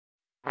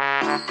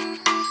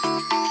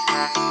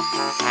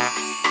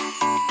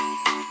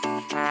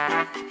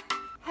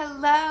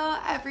Hello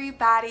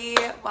everybody,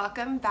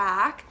 welcome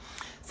back.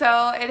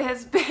 So it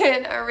has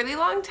been a really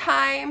long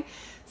time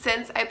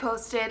since I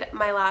posted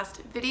my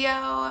last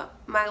video.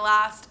 My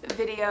last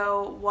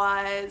video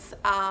was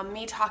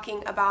me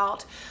talking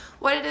about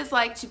what it is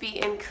like to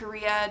be in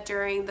Korea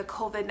during the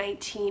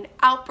COVID-19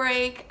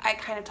 outbreak. I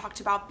kind of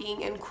talked about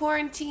being in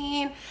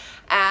quarantine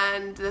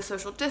and the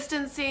social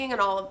distancing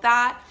and all of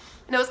that.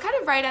 And it was kind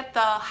of right at the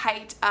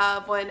height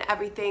of when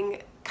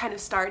everything kind of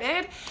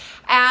started,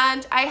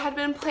 and I had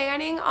been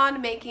planning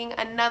on making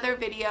another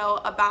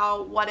video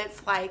about what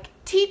it's like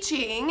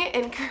teaching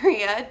in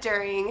Korea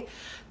during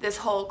this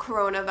whole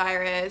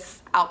coronavirus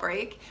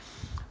outbreak.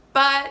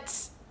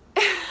 But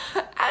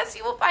as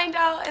you will find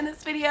out in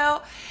this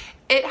video,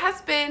 it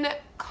has been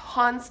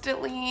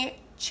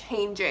constantly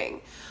changing.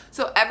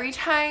 So every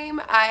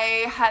time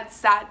I had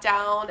sat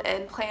down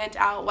and planned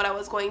out what I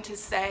was going to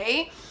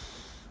say,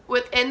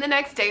 within the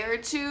next day or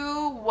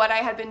two, what I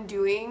had been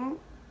doing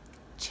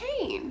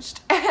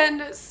changed.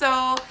 And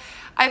so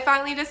I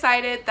finally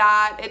decided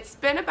that it's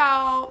been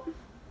about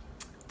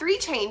 3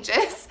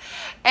 changes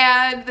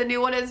and the new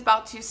one is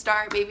about to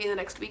start maybe in the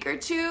next week or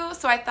 2.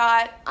 So I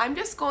thought I'm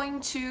just going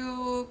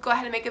to go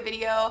ahead and make a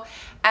video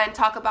and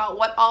talk about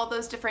what all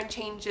those different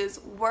changes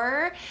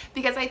were,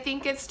 because I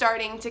think it's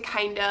starting to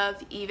kind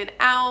of even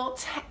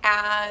out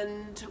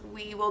and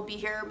we will be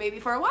here maybe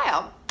for a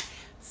while.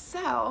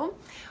 So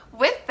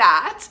with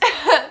that,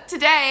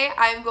 today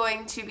I'm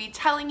going to be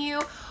telling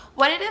you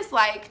what it is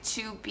like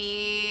to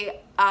be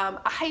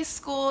a high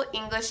school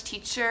English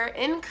teacher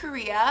in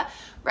Korea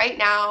right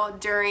now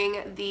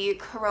during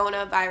the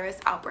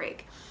coronavirus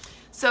outbreak.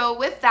 So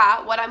with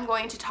that, what I'm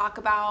going to talk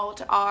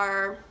about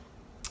are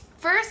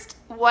first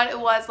what it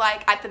was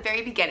like at the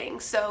very beginning,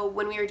 so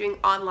when we were doing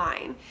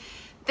online.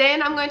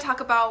 Then I'm going to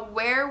talk about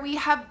where we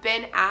have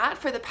been at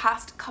for the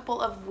past couple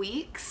of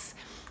weeks,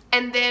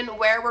 and then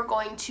where we're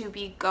going to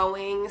be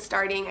going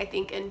starting I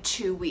think in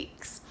 2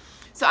 weeks.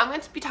 So I'm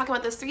going to be talking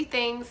about those 3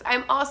 things.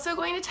 I'm also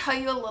going to tell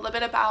you a little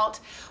bit about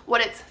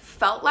what it's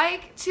felt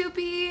like to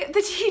be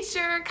the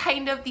teacher,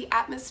 kind of the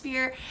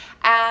atmosphere,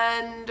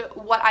 and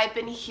what I've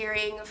been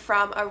hearing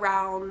from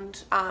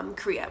around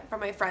Korea, from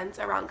my friends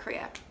around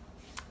Korea.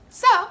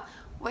 So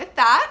with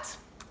that,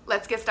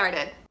 let's get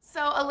started.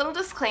 So a little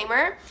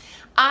disclaimer,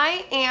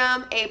 I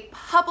am a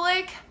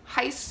public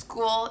high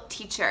school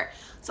teacher.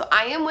 So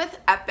I am with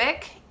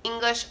EPIK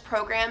English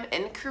program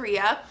in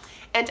Korea,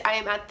 and I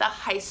am at the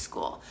high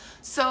school.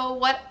 So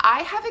what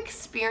I have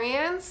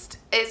experienced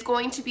is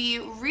going to be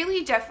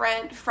really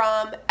different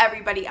from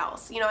everybody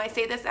else. You know, I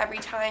say this every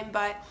time,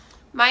 but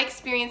my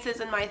experiences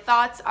and my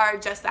thoughts are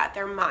just that,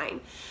 they're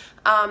mine.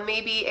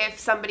 Maybe if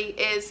somebody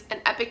is an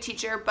EPIK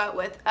teacher but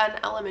with an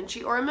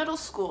elementary or a middle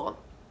school,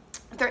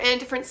 if they're in a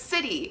different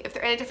city, if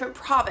they're in a different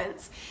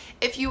province,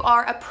 if you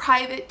are a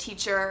private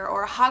teacher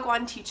or a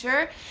hagwon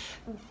teacher,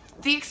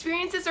 the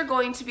experiences are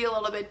going to be a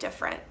little bit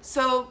different.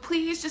 So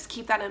please just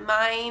keep that in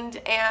mind,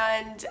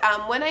 and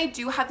when I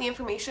do have the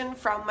information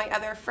from my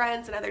other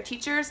friends and other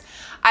teachers,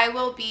 I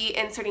will be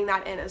inserting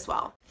that in as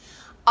well.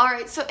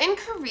 Alright, so in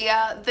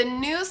Korea, the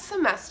new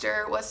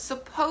semester was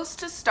supposed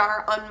to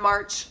start on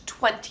March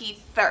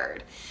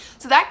 23rd.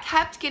 So that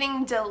kept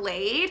getting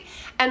delayed,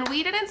 and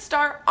we didn't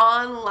start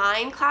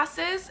online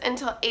classes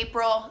until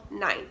April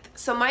 9th.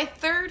 So my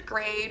 3rd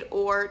grade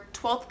or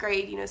 12th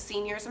grade, you know,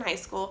 seniors in high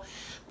school,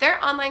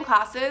 their online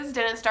classes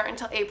didn't start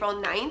until April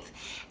 9th,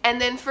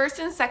 and then 1st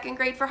and 2nd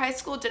grade for high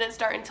school didn't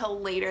start until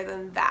later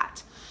than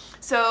that.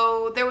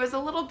 So there was a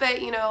little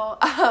bit, you know,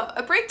 of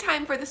a break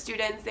time for the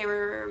students. They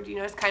were, you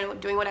know, just kind of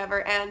doing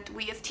whatever, and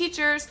we as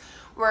teachers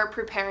were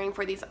preparing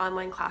for these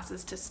online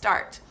classes to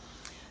start.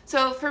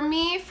 So for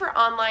me, for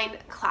online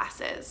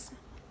classes,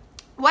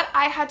 what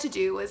I had to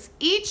do was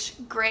each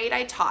grade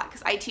I taught,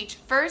 because I teach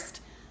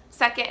 1st,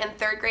 2nd, and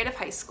 3rd grade of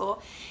high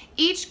school,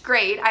 each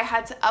grade I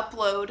had to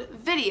upload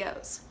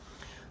videos.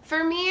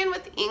 For me, and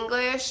with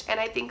English, and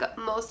I think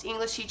most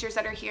English teachers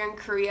that are here in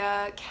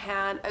Korea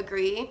can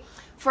agree,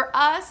 for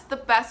us, the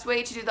best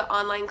way to do the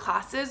online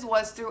classes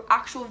was through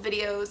actual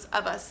videos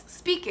of us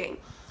speaking,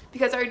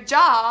 because our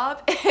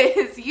job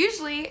is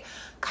usually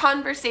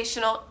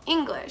conversational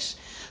English.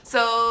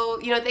 So,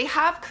 you know, they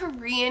have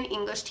Korean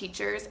English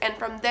teachers, and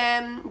from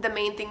them, the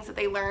main things that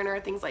they learn are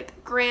things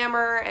like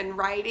grammar and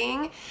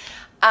writing.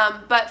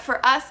 But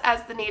for us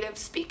as the native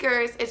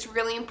speakers, it's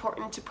really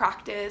important to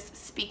practice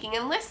speaking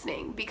and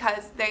listening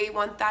because they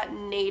want that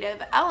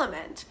native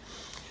element.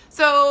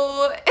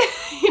 So,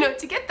 you know,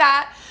 to get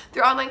that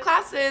through online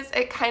classes,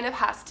 it kind of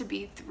has to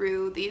be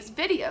through these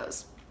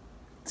videos.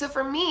 So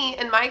for me,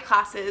 in my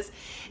classes,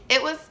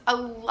 it was a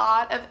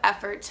lot of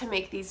effort to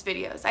make these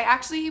videos. I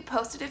actually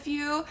posted a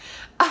few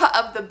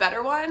of the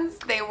better ones.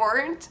 They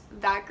weren't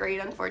that great,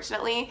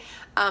 unfortunately,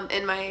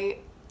 in my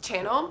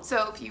channel.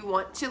 So if you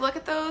want to look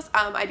at those,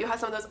 I do have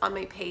some of those on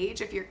my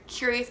page. If you're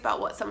curious about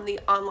what some of the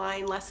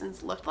online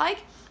lessons looked like,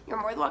 you're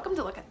more than welcome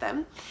to look at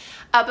them.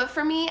 But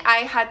for me, I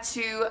had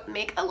to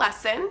make a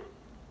lesson,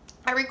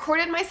 I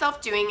recorded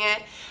myself doing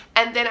it,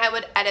 and then I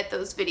would edit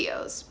those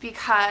videos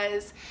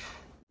because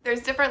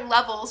there's different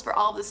levels for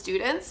all the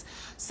students.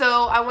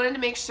 So I wanted to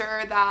make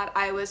sure that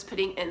I was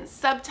putting in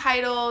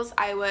subtitles.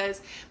 I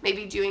was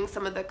maybe doing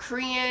some of the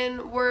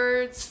Korean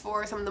words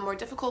for some of the more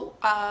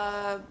difficult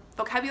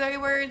vocabulary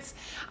words.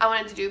 I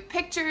wanted to do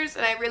pictures,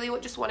 and I really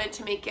just wanted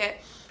to make it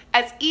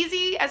as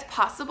easy as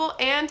possible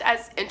and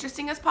as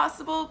interesting as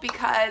possible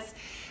because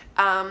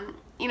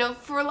you know,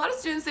 for a lot of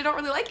students, they don't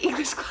really like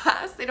English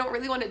class. They don't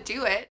really want to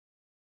do it.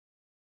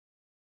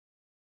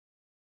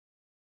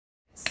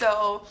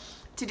 So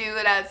to do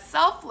it as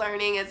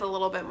self-learning is a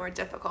little bit more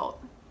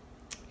difficult.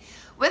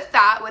 With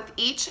that, with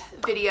each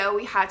video,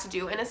 we had to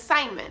do an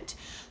assignment.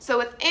 So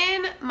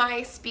within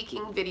my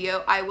speaking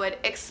video, I would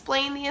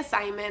explain the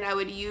assignment. I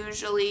would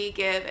usually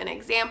give an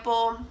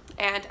example,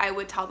 and I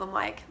would tell them,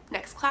 like,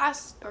 next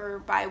class or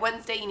by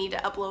Wednesday, you need to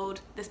upload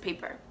this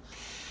paper.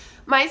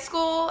 My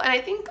school, and I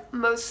think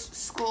most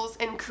schools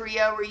in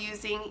Korea, were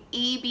using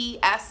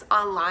EBS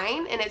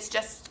online, and it's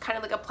just kind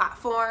of like a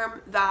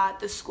platform that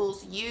the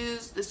schools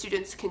use. The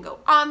students can go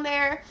on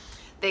there,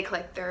 they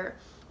click their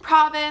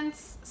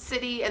province,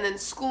 city, and then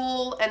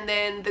school, and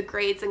then the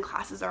grades and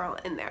classes are all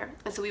in there.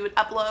 And so we would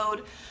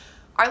upload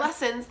our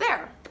lessons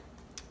there.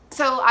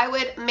 So I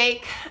would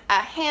make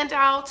a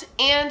handout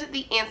and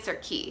the answer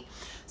key.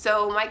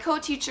 So my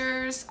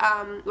co-teachers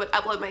would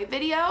upload my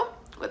video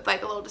with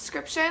like a little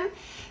description.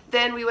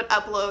 Then we would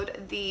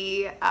upload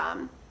the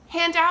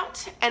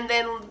handout, and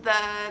then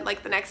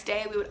the next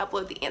day we would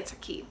upload the answer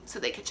key so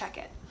they could check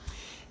it.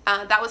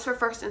 That was for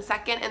first and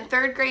second. And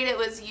third grade, it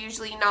was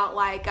usually not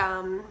like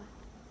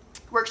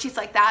worksheets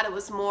like that. It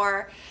was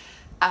more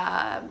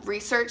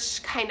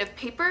research kind of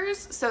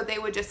papers, so they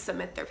would just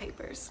submit their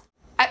papers.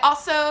 I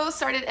also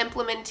started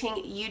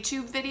implementing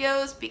YouTube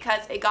videos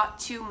because it got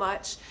too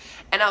much,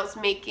 and I was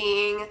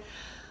making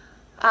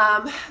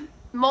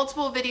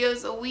multiple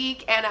videos a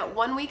week, and at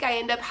 1 week I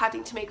ended up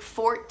having to make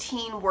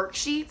 14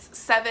 worksheets,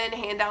 7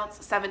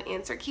 handouts, 7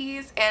 answer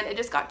keys, and it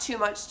just got too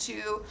much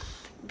to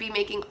be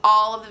making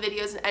all of the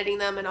videos and editing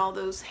them and all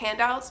those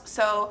handouts.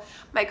 So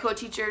my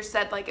co-teacher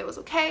said like it was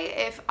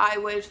okay if I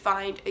would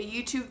find a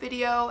YouTube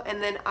video, and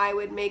then I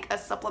would make a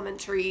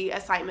supplementary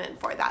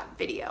assignment for that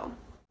video.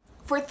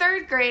 For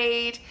third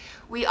grade,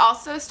 we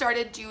also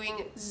started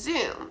doing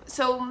Zoom.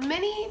 So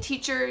many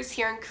teachers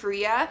here in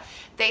Korea,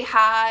 they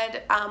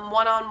had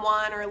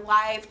one-on-one or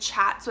live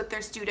chats with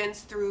their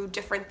students through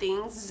different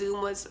things.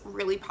 Zoom was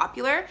really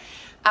popular.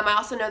 I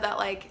also know that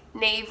like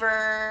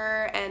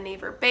Naver and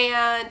Naver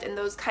Band and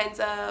those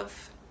kinds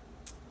of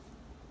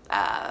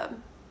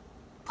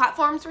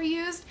platforms were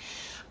used.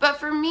 But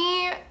for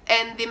me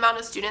and the amount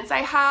of students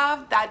I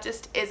have, that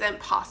just isn't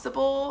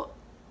possible.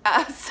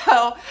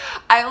 So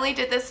I only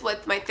did this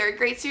with my third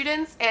grade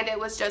students, and it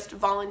was just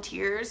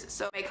volunteers.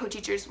 So my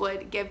co-teachers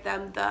would give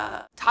them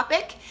the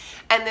topic,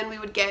 and then we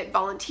would get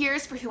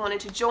volunteers for who wanted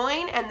to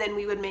join, and then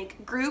we would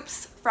make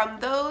groups from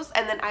those,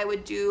 and then I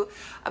would do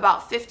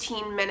about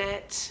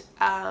 15-minute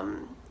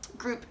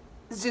group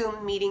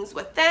Zoom meetings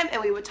with them,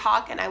 and we would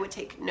talk, and I would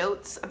take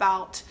notes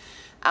about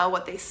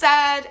what they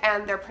said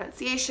and their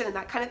pronunciation and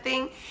that kind of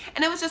thing.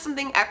 And it was just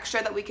something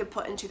extra that we could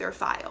put into their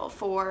file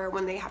for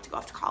when they have to go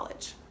off to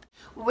college.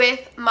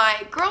 With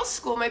my girls'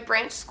 school, my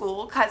branch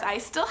school, because I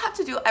still have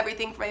to do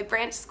everything for my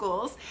branch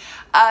schools,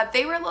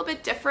 they were a little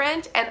bit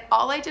different, and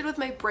all I did with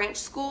my branch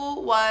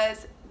school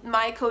was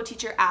my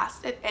co-teacher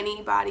asked if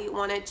anybody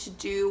wanted to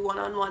do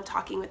one-on-one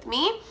talking with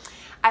me.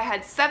 I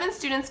had 7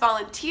 students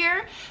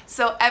volunteer,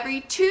 so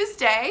every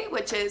Tuesday,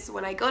 which is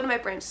when I go to my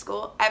branch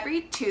school,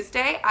 every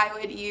Tuesday I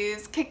would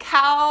use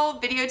Kakao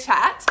video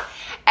chat,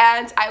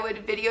 and I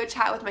would video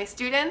chat with my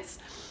students.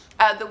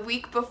 The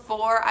week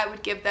before, I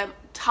would give them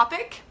a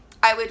topic.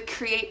 I would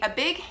create a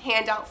big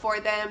handout for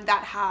them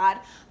that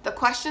had the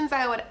questions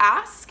I would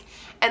ask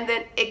and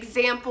then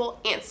example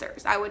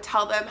answers. I would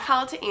tell them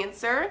how to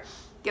answer,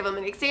 give them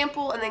an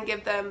example, and then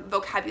give them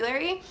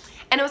vocabulary.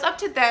 And it was up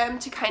to them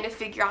to kind of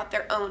figure out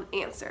their own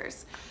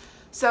answers.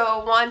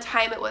 So one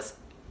time it was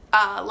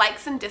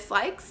likes and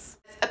dislikes,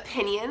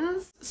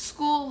 opinions,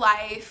 school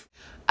life,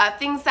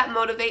 things that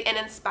motivate and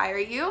inspire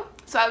you.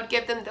 So I would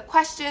give them the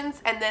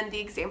questions and then the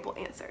example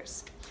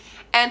answers.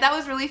 And that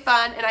was really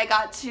fun, and I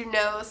got to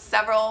know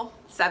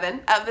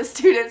 7 of the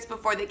students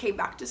before they came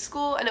back to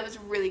school, and it was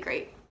really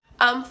great.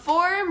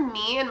 For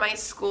me and my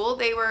school,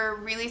 they were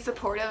really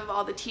supportive of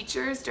all the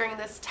teachers during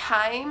this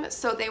time,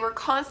 so they were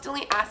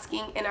constantly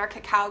asking in our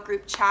Kakao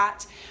group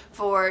chat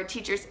for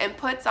teachers'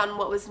 inputs on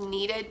what was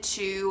needed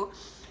to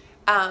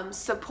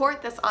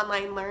support this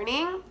online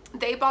learning.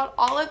 They bought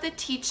all of the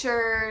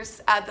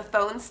teachers the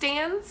phone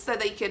stands so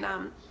that you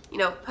can you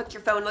know, hook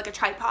your phone like a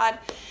tripod.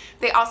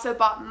 They also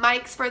bought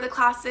mics for the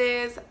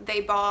classes. They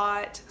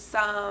bought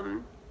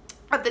some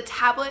of the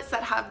tablets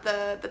that have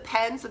the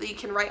pen so that you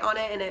can write on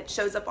it and it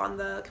shows up on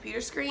the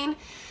computer screen.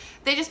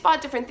 They just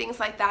bought different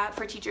things like that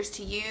for teachers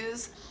to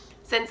use.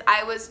 Since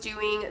I was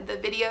doing the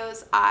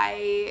videos,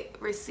 I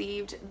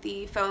received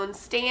the phone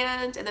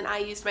stand, and then I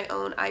used my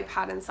own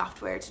iPad and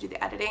software to do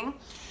the editing.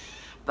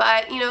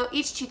 But, you know,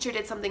 each teacher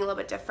did something a little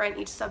bit different.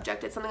 Each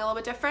subject did something a little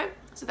bit different.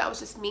 So that was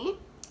just me.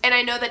 And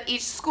I know that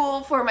each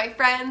school for my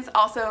friends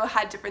also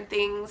had different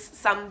things.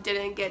 Some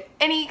didn't get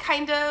any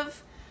kind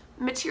of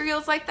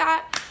materials like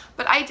that,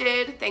 but I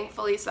did,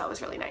 thankfully, so that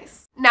was really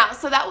nice. Now,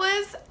 so that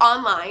was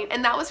online,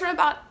 and that was from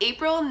about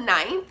April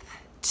 9th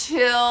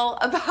till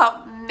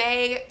about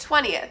May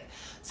 20th.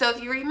 So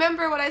if you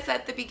remember what I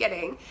said at the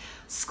beginning,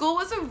 school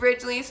was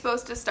originally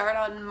supposed to start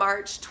on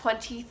March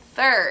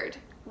 23rd.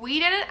 We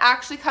didn't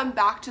actually come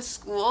back to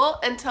school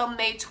until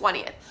May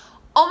 20th.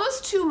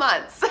 Almost 2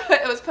 months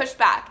it was pushed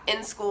back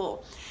in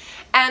school.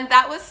 And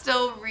that was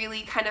still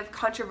really kind of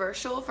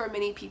controversial for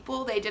many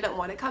people. They didn't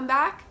want to come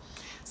back.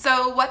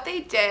 So what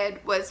they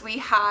did was we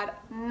had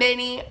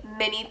many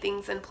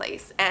things in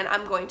place, and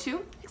I'm going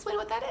to explain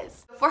what that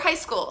is. For high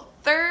school,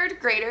 3rd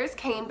graders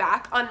came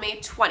back on May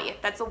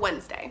 20th. That's a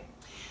Wednesday.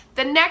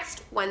 The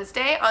next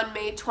Wednesday on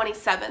May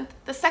 27th,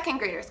 the 2nd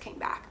graders came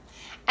back.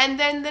 And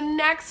then the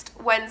next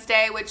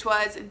Wednesday, which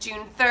was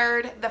June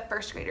 3rd, the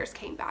 1st graders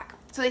came back.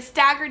 So they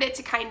staggered it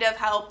to kind of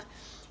help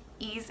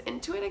ease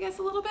into it, I guess,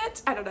 a little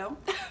bit. I don't know.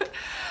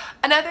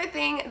 Another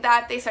thing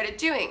that they started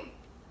doing,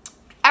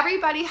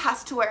 everybody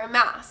has to wear a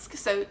mask.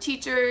 So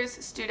teachers,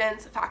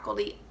 students,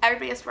 faculty,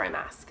 everybody has to wear a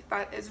mask.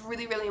 That is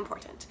really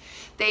important.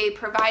 They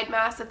provide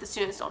masks if the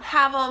students don't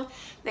have them.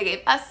 They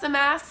gave us the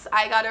masks.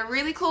 I got a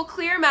really cool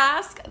clear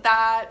mask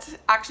that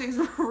actually is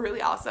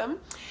really awesome.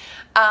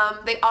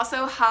 They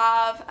also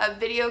have a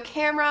video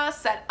camera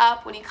set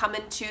up when you come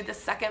into the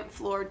 2nd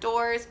floor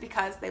doors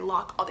because they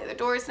lock all the other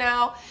doors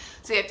now.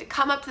 So you have to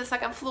come up to the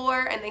 2nd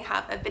floor, and they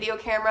have a video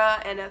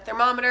camera and a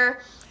thermometer,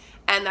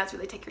 and that's where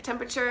they take your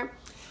temperature.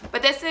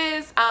 But this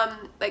is,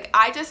 like,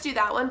 I just do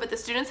that one, but the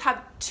students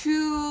have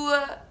 2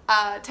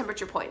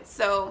 temperature points.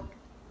 So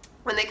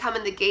when they come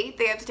in the gate,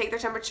 they have to take their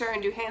temperature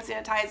and do hand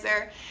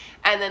sanitizer,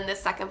 and then the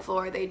 2nd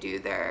floor, they do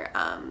their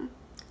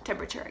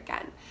temperature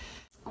again.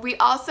 We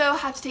also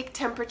have to take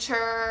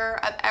temperature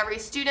of every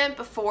student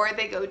before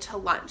they go to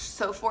lunch.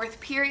 So 4th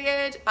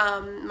period,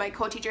 my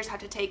co-teachers have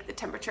to take the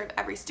temperature of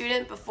every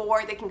student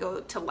before they can go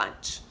to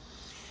lunch.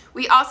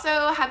 We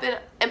also have been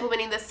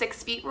implementing the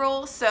 6 feet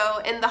rule. So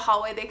in the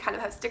hallway, they kind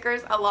of have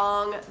stickers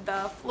along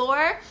the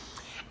floor.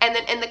 And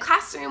then in the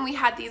classroom, we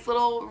had these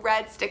little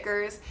red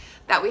stickers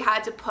that we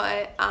had to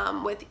put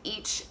with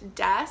each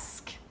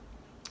desk,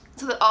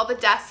 so that all the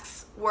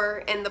desks were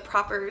in the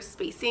proper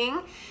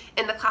spacing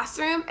in the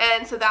classroom,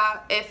 and so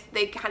that if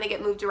they kind of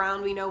get moved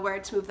around, we know where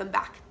to move them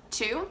back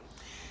to.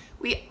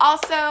 We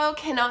also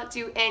cannot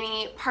do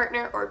any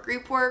partner or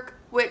group work,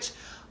 which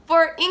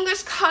for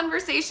English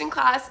conversation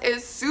class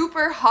is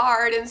super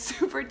hard and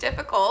super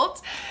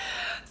difficult.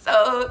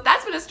 So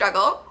that's been a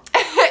struggle.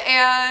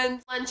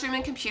 And lunchroom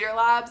and computer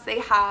labs, they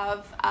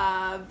have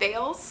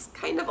veils,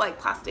 kind of like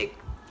plastic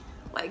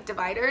like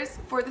dividers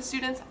for the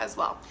students as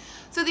well.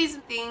 So these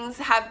things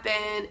have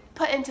been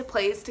put into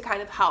place to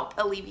kind of help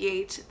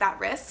alleviate that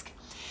risk.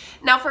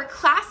 Now for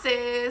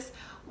classes,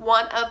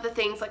 one of the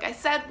things, like I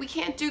said, we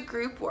can't do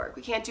group work,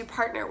 we can't do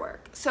partner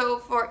work. So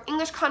for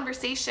English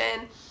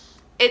conversation,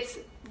 it's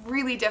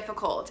really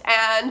difficult,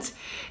 and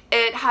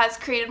it has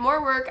created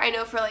more work, I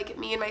know, for like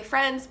me and my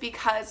friends,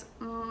 because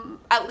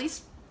at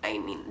least, I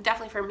mean,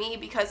 definitely for me,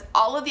 because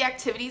all of the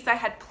activities I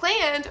had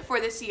planned for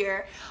this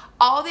year,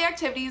 all the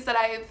activities that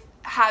I've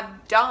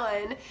have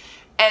done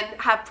and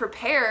have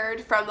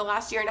prepared from the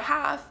last year and a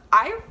half,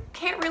 I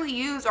can't really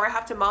use, or I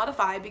have to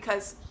modify,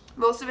 because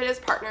most of it is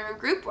partner and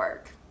group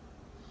work,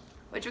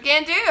 which we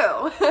can't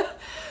do.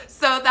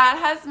 So that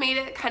has made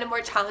it kind of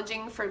more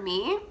challenging for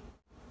me.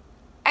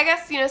 I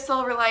guess, you know,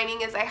 silver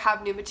lining is I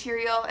have new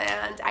material,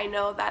 and I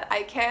know that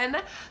I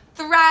can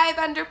thrive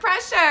under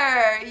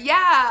pressure.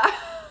 Yeah.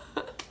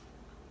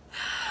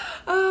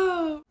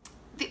 Oh.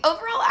 The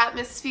overall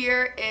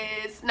atmosphere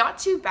is not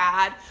too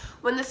bad.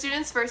 When the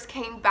students first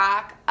came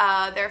back,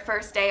 their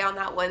first day on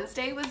that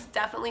Wednesday was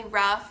definitely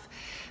rough,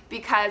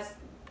 because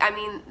I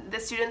mean, the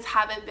students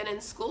haven't been in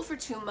school for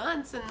 2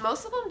 months, and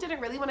most of them didn't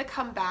really want to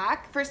come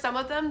back. For some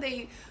of them,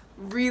 they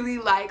really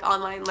like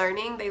online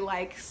learning. They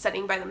like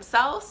studying by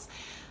themselves.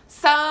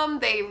 Some,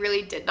 they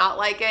really did not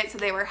like it, so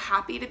they were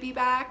happy to be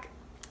back.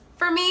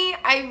 For me,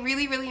 I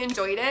really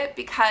enjoyed it,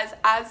 because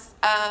as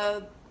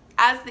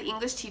the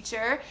English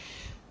teacher,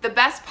 the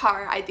best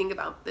part, I think,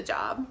 about the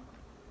job,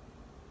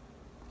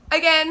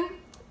 again,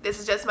 this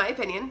is just my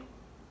opinion,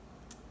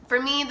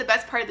 for me, the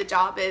best part of the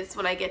job is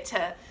when I get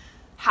to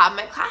have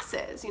my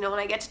classes, you know, when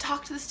I get to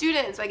talk to the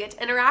students, when I get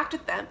to interact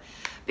with them.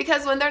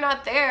 Because when they're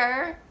not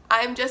there,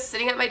 I'm just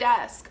sitting at my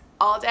desk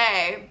all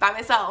day by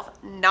myself,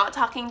 not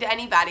talking to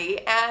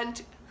anybody,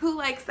 and who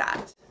likes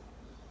that?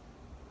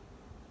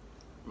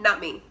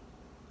 Not me.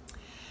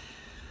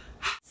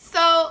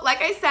 So,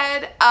 like I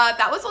said,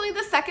 that was only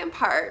the second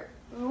part.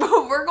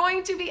 We're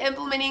going to be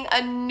implementing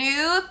a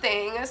new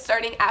thing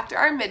starting after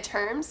our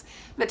midterms.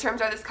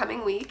 Midterms are this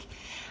coming week,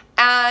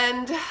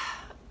 and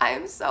I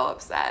am so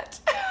upset.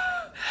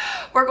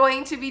 We're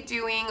going to be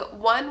doing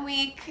 1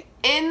 week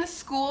in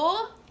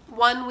school,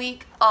 1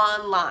 week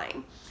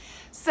online.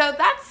 So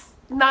that's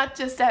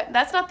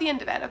that's not the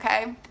end of it,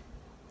 okay?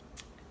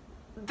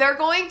 They're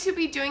going to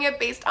be doing it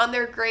based on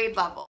their grade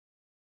level.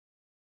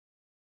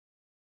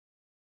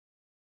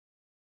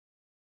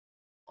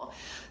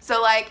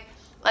 So like,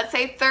 let's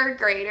say third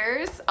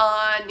graders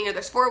on,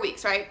 there's 4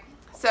 weeks, right?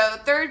 So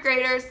third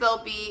graders,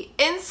 they'll be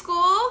in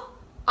school,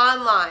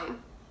 online.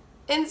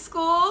 In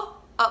school,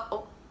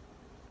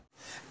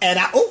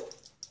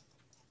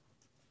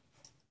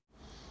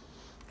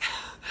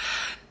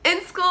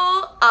 in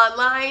school,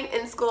 online,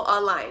 in school,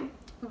 online.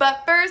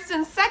 But first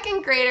and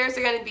second graders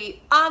are going to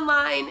be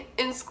online,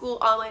 in school,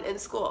 online, in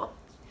school.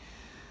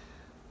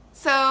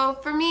 So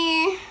for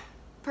me,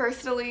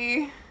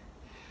 personally,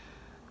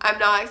 I'm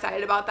not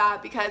excited about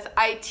that because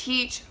I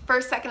teach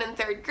first, second, and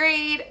third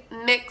grade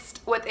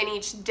mixed within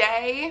each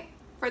day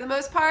for the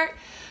most part.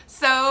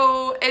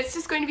 So it's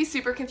just going to be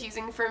super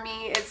confusing for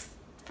me.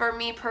 For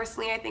me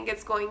personally, I think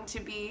it's going to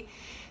be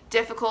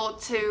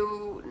difficult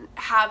to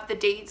have the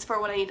dates for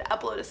when I need to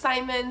upload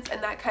assignments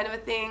and that kind of a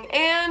thing.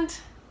 And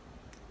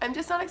I'm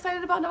just not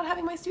excited about not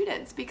having my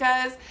students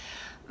because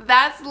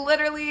that's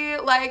literally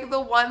like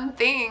the one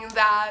thing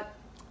that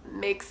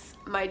makes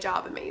my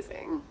job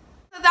amazing.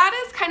 So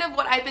that is kind of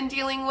what I've been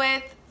dealing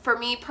with for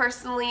me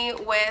personally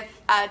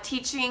with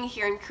teaching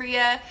here in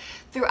Korea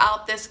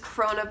throughout this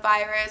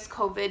coronavirus,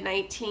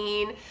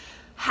 COVID-19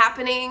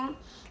 happening.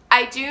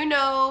 I do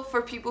know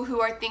for people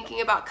who are thinking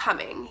about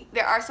coming,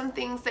 there are some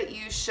things that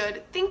you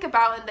should think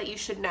about and that you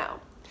should know.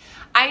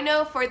 I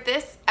know for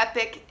this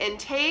EPIK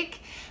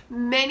intake,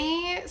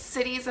 many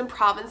cities and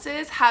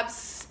provinces have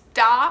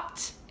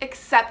stopped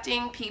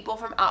accepting people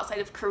from outside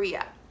of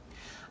Korea.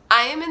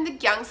 I am in the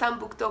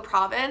Gyeongsangbuk-do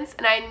province,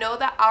 and I know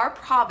that our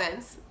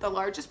province, the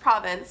largest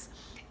province,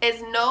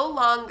 is no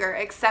longer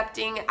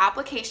accepting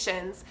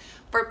applications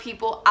for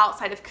people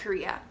outside of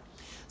Korea.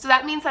 So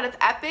that means that if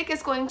EPIK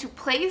is going to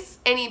place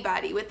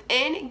anybody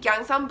within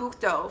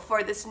Gyeongsangbuk-do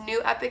for this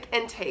new EPIK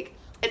intake,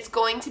 it's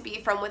going to be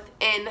from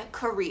within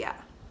Korea,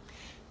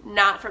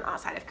 not from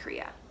outside of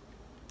Korea.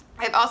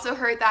 I've also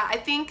heard that I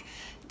think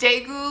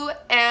Daegu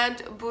and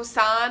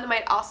Busan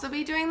might also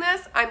be doing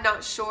this. I'm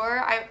not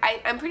sure.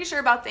 I'm pretty sure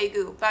about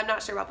Daegu, but I'm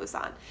not sure about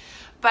Busan.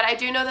 But I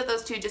do know that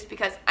those two just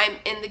because I'm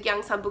in the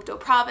Gyeongsangbuk-do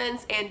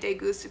province and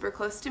Daegu is super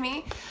close to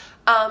me.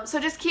 So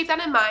just keep that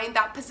in mind,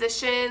 that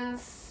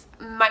positions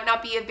might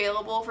not be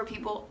available for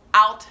people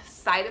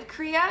outside of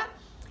Korea.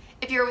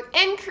 If you're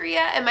within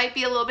Korea, it might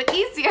be a little bit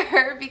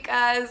easier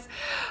because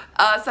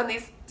some of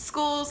these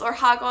schools or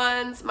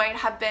hagwons might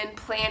have been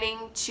planning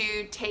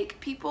to take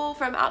people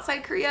from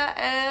outside Korea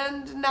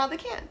and now they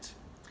can't.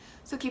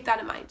 So keep that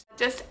in mind.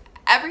 Just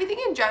everything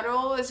in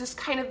general is just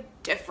kind of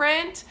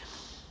different.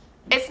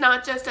 It's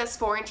not just us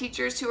foreign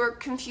teachers who are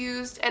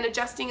confused and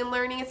adjusting and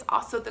learning, it's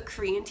also the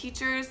Korean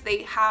teachers.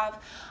 They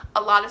have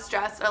a lot of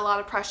stress and a lot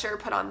of pressure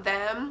put on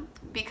them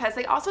because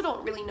they also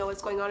don't really know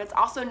what's going on. It's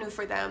also new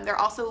for them. They're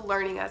also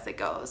learning as it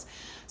goes.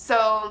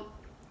 So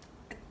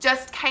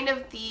just kind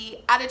of the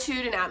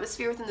attitude and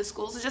atmosphere within the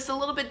schools is just a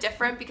little bit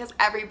different because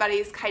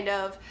everybody's kind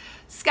of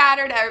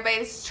scattered.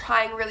 Everybody's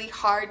trying really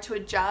hard to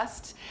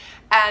adjust.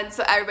 And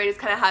so everybody just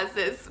kind of has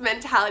this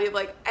mentality of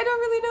like, I don't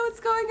really know what's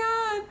going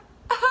on.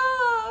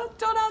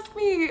 Don't ask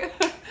me.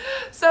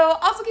 So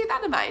also keep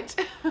that in mind.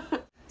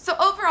 So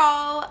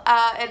overall,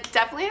 it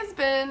definitely has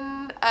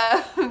been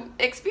an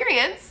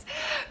experience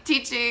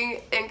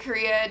teaching in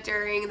Korea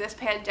during this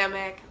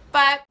pandemic,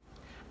 but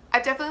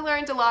I've definitely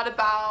learned a lot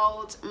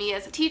about me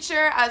as a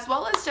teacher as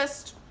well as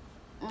just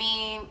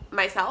me,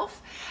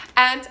 myself,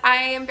 and I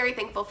am very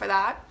thankful for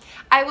that.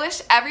 I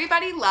wish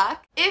everybody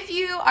luck. If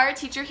you are a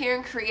teacher here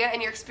in Korea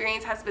and your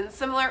experience has been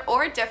similar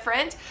or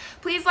different,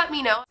 please let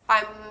me know.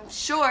 I'm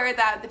sure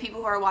that the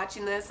people who are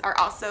watching this are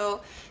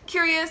also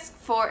curious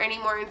for any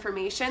more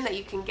information that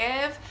you can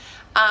give.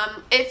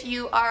 If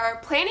you are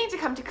planning to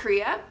come to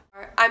Korea,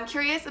 I'm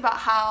curious about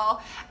how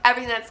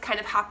everything that's kind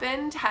of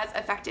happened has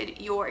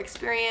affected your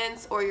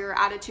experience or your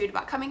attitude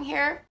about coming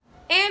here.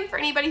 And for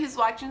anybody who's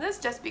watching this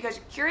just because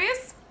you're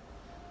curious,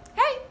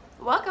 hey,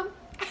 welcome.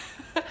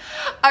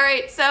 All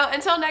right, so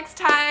until next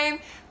time,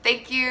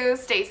 thank you,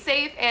 stay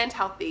safe and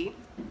healthy.